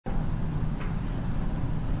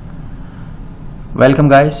Welcome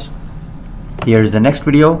guys, here is the next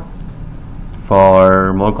video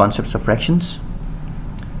for more concepts of fractions.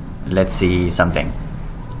 Let's see something.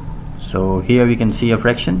 So here we can see a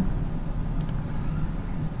fraction.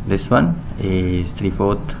 This one is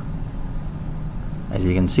 3/4. As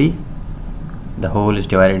you can see, the whole is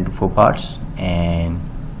divided into 4 parts and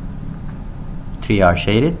 3 are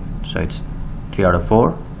shaded, so it's 3 out of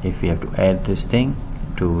 4. If we have to add this thing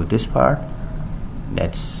to this part,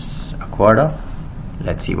 that's a quarter.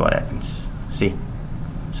 Let's see what happens. See,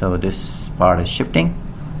 so this part is shifting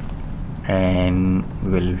and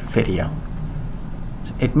will fit here.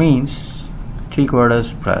 So it means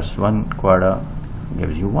 3/4 plus 1/4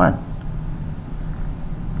 gives you 1.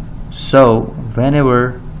 So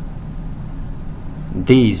whenever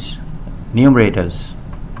these numerators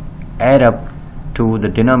add up to the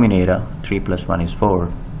denominator, 3 plus 1 is 4,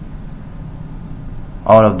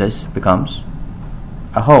 all of this becomes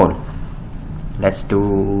a whole. Let's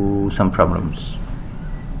do some problems.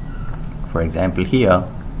 For example, here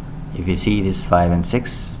if you see this 5 and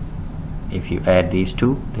 6, if you add these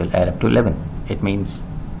two, they'll add up to 11. It means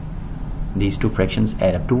these two fractions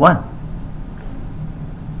add up to 1.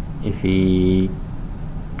 If we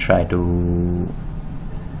try to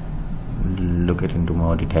look it into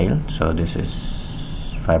more detail, so this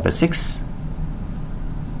is 5 by 6,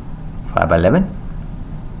 5 by 11,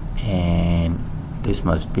 and this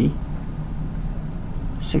must be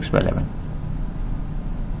 6 by 11.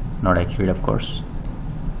 Not accurate, of course.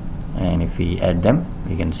 And if we add them,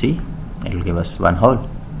 we can see it will give us 1 whole.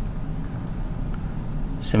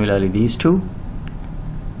 Similarly, these two,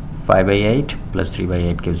 5 by 8 plus 3 by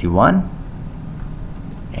 8 gives you 1,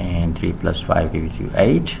 and 3 plus 5 gives you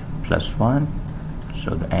 8 plus 1,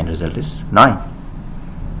 so the end result is 9.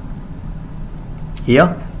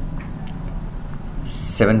 Here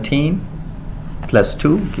 17 plus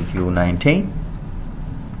 2 gives you 19,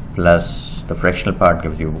 plus the fractional part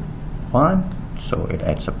gives you 1, so it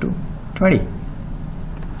adds up to 20.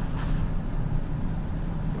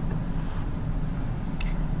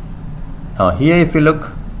 Now here if you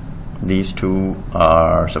look, these two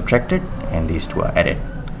are subtracted and these two are added.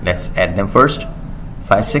 Let's add them first.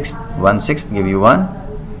 5 6 1 6 give you 1,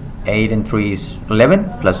 8 and 3 is 11,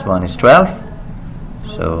 plus 1 is 12,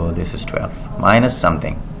 so this is 12 minus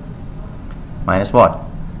something. Minus what?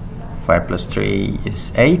 5 plus 3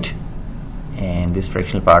 is 8, and this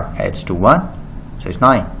fractional part adds to 1, so it's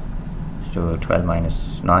 9. So 12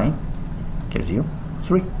 minus 9 gives you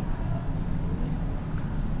 3.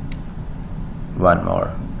 One more.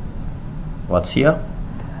 What's here?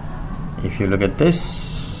 If you look at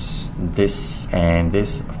this, this and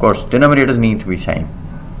this, of course denominators need to be same.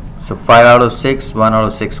 So 5 out of 6, 1 out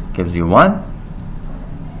of 6 gives you 1.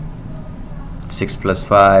 6 plus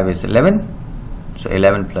 5 is 11, so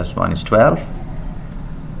 11 plus 1 is 12,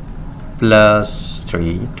 plus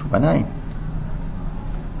 3 2 by 9,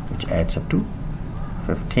 which adds up to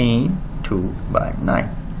 15 2 by 9.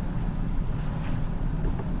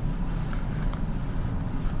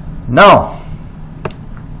 Now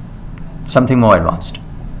something more advanced.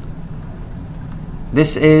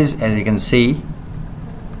 This is, as you can see,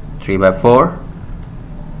 3 by 4.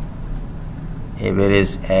 If it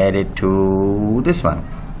is added to this one,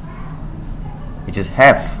 which is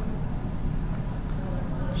half.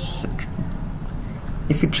 So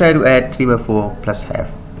if you try to add 3 by 4 plus half,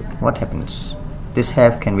 what happens? This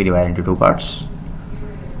half can be divided into 2 parts,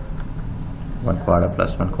 1/4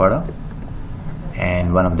 plus 1/4,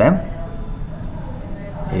 and one of them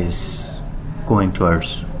is going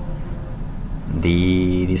towards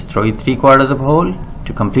these 3/4 of whole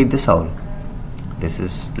to complete this whole. This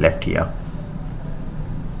is left here,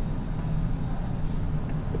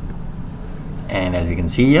 and as you can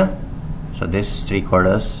see here, so this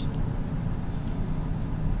 3/4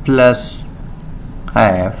 plus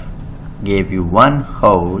half gave you 1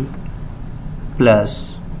 whole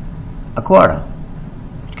plus 1/4.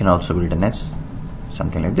 It can also be written as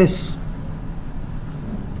something like this.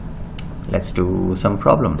 Let's do some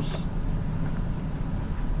problems.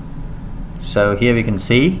 So here we can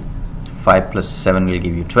see 5 plus 7 will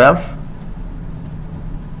give you 12,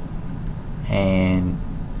 and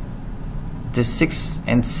this 6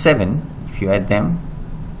 and 7, if you add them,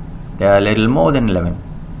 they are a little more than 11.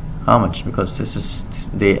 How much? Because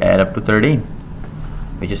they add up to 13,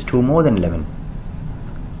 which is 2 more than 11.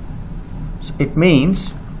 So it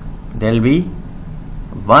means there will be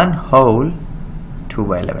 1 whole 2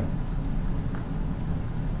 by 11.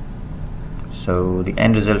 So the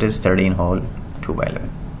end result is 13 whole 2 by 11.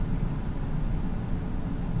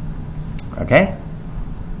 Okay,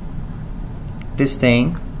 this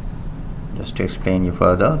thing just to explain you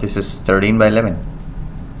further, this is 13 by 11,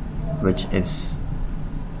 which is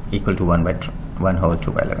equal to 1 whole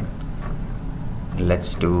 2 by 11.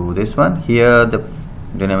 Let's do this one. Here the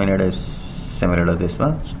denominator is similar to this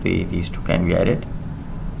one, so these two can be added.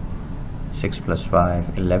 6 plus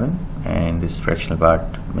 5, 11, and this fractional part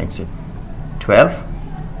makes it 12.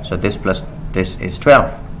 So this plus this is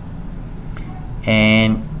 12.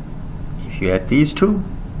 And if you add these two,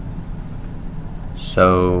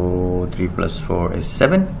 so 3 plus 4 is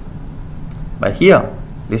 7. But here,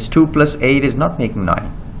 this 2 plus 8 is not making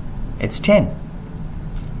 9. It's 10.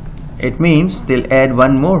 It means they'll add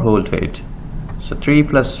one more whole to it. So 3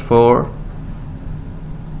 plus 4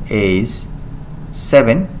 is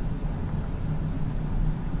 7,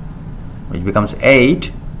 which becomes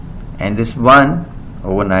 8, and this 1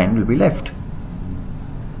 over 9 will be left.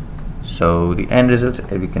 So the end result,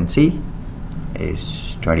 as we can see,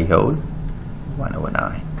 is 20 whole 1 over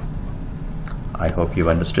 9. I hope you've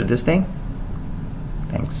understood this thing.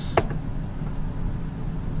 Thanks.